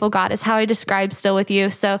our faithful God is how I describe Still With You.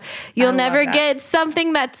 So you'll never get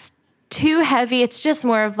something that's too heavy. It's just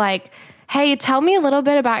more of like, hey, tell me a little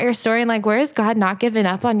bit about your story and like, where has God not given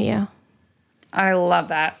up on you? I love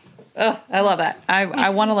that. Oh, I love that. I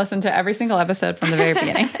want to listen to every single episode from the very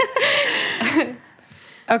beginning.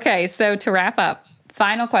 Okay, so to wrap up,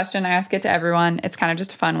 final question. I ask it to everyone. It's kind of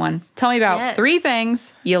just a fun one. Tell me about 3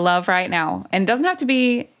 things you love right now. And it doesn't have to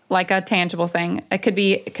be like a tangible thing. It could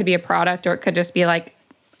be a product, or it could just be like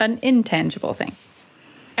an intangible thing.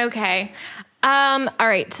 Okay. All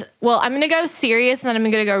right. Well, I'm going to go serious and then I'm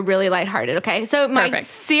going to go really lighthearted. Okay. So my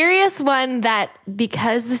serious one that,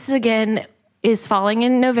 because this is again is falling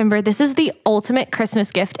in November, this is the ultimate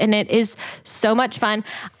Christmas gift and it is so much fun.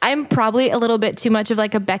 I'm probably a little bit too much of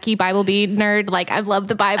like a Becky Bible Bee nerd. Like I love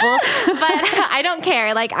the Bible, but I don't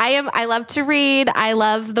care. Like I love to read. I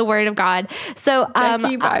love the Word of God. So,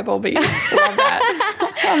 Becky Bible Bee. Love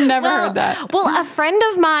that. I've never heard that. Well, a friend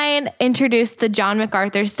of mine introduced the John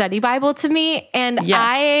MacArthur Study Bible to me and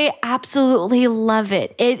I absolutely love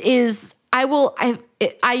it. It is,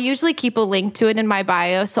 I usually keep a link to it in my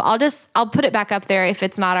bio. So I'll put it back up there if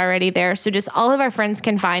it's not already there. So just all of our friends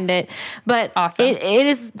can find it. But awesome. it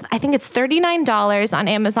is, I think it's $39 on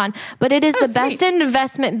Amazon, but it is the best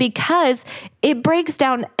investment because it breaks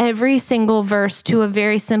down every single verse to a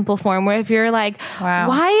very simple form where if you're like,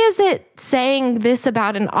 why is it saying this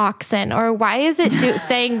about an oxen? Or why is it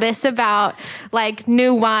saying this about like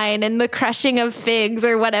new wine and the crushing of figs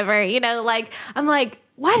or whatever, you know, like, I'm like,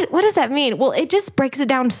 what does that mean? Well, it just breaks it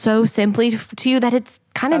down so simply to you that it's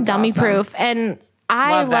kind of dummy proof. And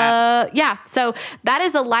I love so that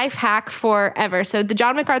is a life hack forever. So the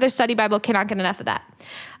John MacArthur Study Bible, cannot get enough of that.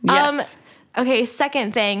 Yes. Okay.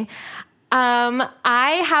 Second thing,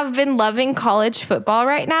 I have been loving college football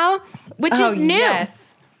right now, which is new.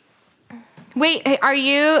 Yes. Wait, are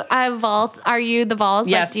you a Vols? Are you the Vols?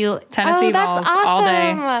 Yes. Like, Tennessee that's Vols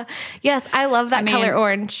awesome. all day. Yes, I love that color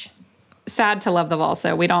orange. Sad to love the Vols,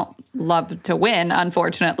 so we don't love to win,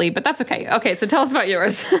 unfortunately, but that's okay. Okay, so tell us about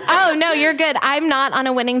yours. Oh, no, you're good. I'm not on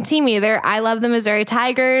a winning team either. I love the Missouri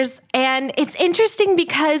Tigers, and it's interesting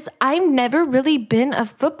because I've never really been a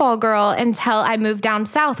football girl until I moved down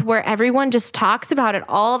south, where everyone just talks about it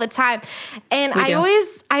all the time. And I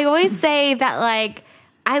always say that, like,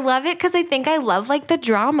 I love it because I think I love, like, the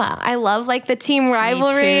drama. I love, like, the team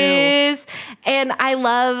rivalries, and I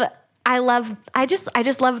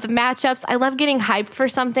just love the matchups. I love getting hyped for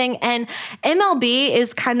something. And MLB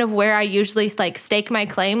is kind of where I usually like stake my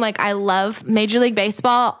claim. Like I love Major League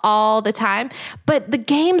Baseball all the time, but the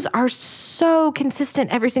games are so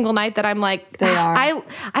consistent every single night that I'm like, they are.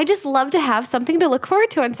 I just love to have something to look forward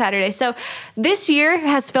to on Saturday. So this year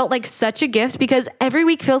has felt like such a gift because every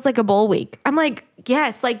week feels like a bowl week. I'm like,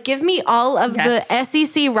 yes, like give me all of the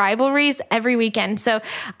SEC rivalries every weekend. So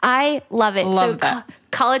I love it. Love that.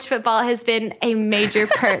 College football has been a major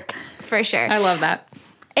perk for sure. I love that.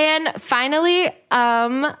 And finally,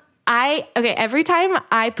 every time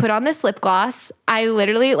I put on this lip gloss, I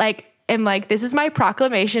literally am like, this is my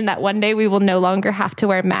proclamation that one day we will no longer have to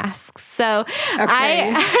wear masks. So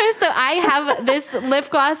I have this lip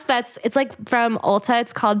gloss it's like from Ulta.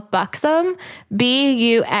 It's called Buxom,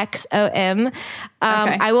 Buxom.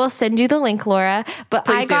 I will send you the link, Laura. But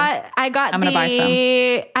Please I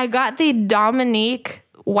got the Dominique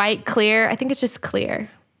White Clear. I think it's just clear.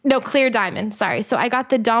 No, Clear Diamond. Sorry. So I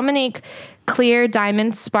got the Dominique Clear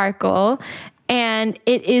Diamond Sparkle. And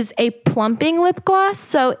it is a plumping lip gloss,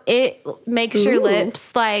 so it makes your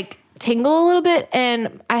lips like tingle a little bit.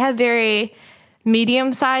 And I have very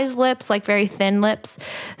medium-sized lips, like very thin lips,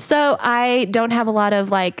 so I don't have a lot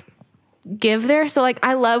of like give there. So like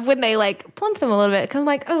I love when they like plump them a little bit. Cause I'm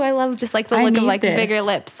like, oh, I love just like the look of like bigger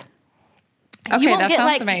lips. Okay, that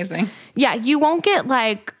sounds amazing. Yeah, you won't get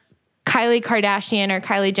like Kylie Kardashian or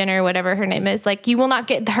Kylie Jenner or whatever her name is. Like you will not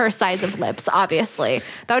get her size of lips, obviously.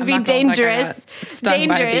 That would be dangerous.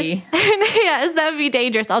 Dangerous. Yes, that would be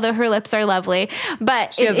dangerous. Although her lips are lovely.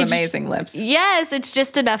 But she has amazing lips. Yes, it's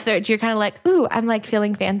just enough that you're kind of like, ooh, I'm like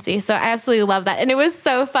feeling fancy. So I absolutely love that. And it was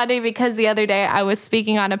so funny because the other day I was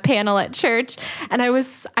speaking on a panel at church and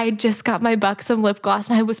I just got my Buxom lip gloss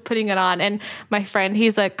and I was putting it on. And my friend,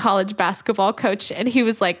 he's a college basketball coach, and he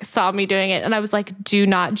was like, saw me doing it. And I was like, do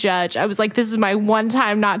not judge. I was like, this is my one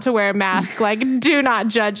time not to wear a mask. Like, do not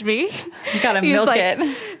judge me. You gotta milk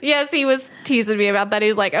it. Yes, he was teasing me about that.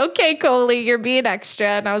 He's like, okay, Kohlie, you're being extra.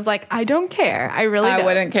 And I was like, I don't care. I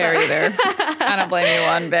wouldn't care either. I don't blame you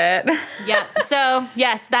one bit. Yeah. So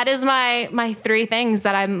yes, that is my three things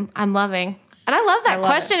that I'm loving. And I love that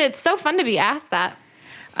question. It's so fun to be asked that.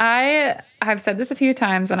 I've said this a few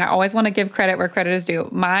times, and I always want to give credit where credit is due.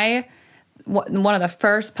 One of the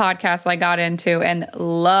first podcasts I got into and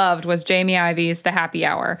loved was Jamie Ivy's The Happy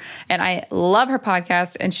Hour. And I love her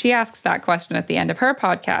podcast. And she asks that question at the end of her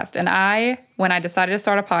podcast. And when I decided to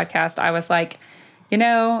start a podcast, I was like,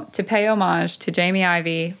 to pay homage to Jamie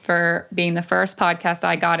Ivy for being the first podcast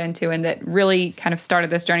I got into and that really kind of started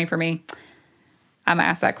this journey for me, I'm going to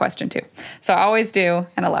ask that question too. So I always do,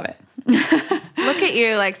 and I love it. Look at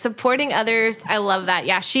you, like supporting others. I love that.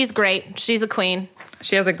 Yeah, she's great. She's a queen.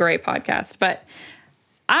 She has a great podcast, but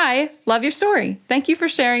I love your story. Thank you for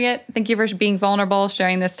sharing it. Thank you for being vulnerable,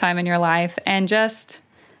 sharing this time in your life, and just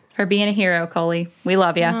for being a hero, Kohlie. We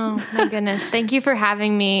love you. Oh, my goodness. Thank you for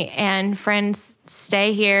having me. And friends,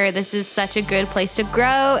 stay here. This is such a good place to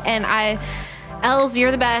grow. And Els, you're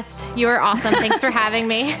the best. You are awesome. Thanks for having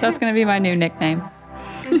me. That's going to be my new nickname.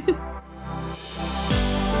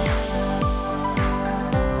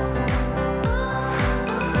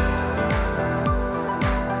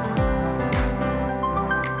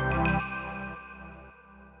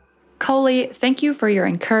 Kohlie, Kohlie, thank you for your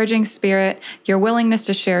encouraging spirit, your willingness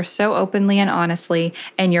to share so openly and honestly,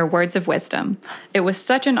 and your words of wisdom. It was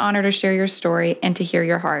such an honor to share your story and to hear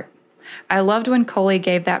your heart. I loved when Kohlie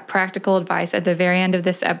gave that practical advice at the very end of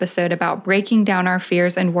this episode about breaking down our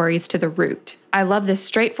fears and worries to the root. I love this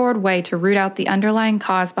straightforward way to root out the underlying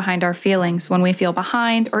cause behind our feelings when we feel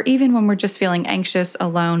behind or even when we're just feeling anxious,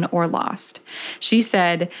 alone, or lost. She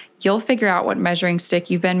said, "You'll figure out what measuring stick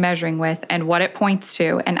you've been measuring with and what it points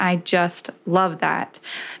to," and I just love that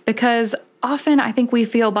because often I think we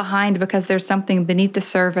feel behind because there's something beneath the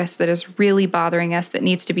surface that is really bothering us that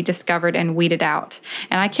needs to be discovered and weeded out.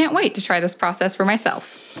 And I can't wait to try this process for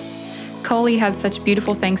myself. Kohlie had such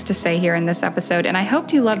beautiful things to say here in this episode, and I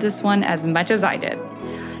hoped you loved this one as much as I did.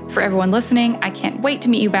 For everyone listening, I can't wait to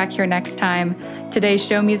meet you back here next time. Today's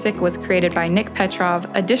show music was created by Nick Petrov,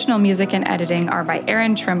 additional music and editing are by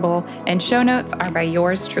Aaron Trimble, and show notes are by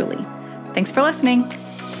yours truly. Thanks for listening.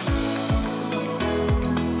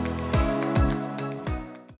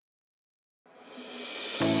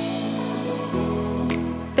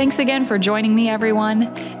 Thanks again for joining me,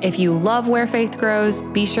 everyone. If you love Where Faith Grows,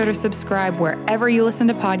 be sure to subscribe wherever you listen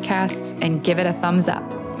to podcasts and give it a thumbs up.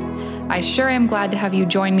 I sure am glad to have you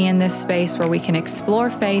join me in this space where we can explore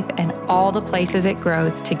faith and all the places it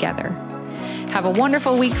grows together. Have a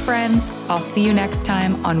wonderful week, friends. I'll see you next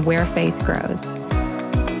time on Where Faith Grows.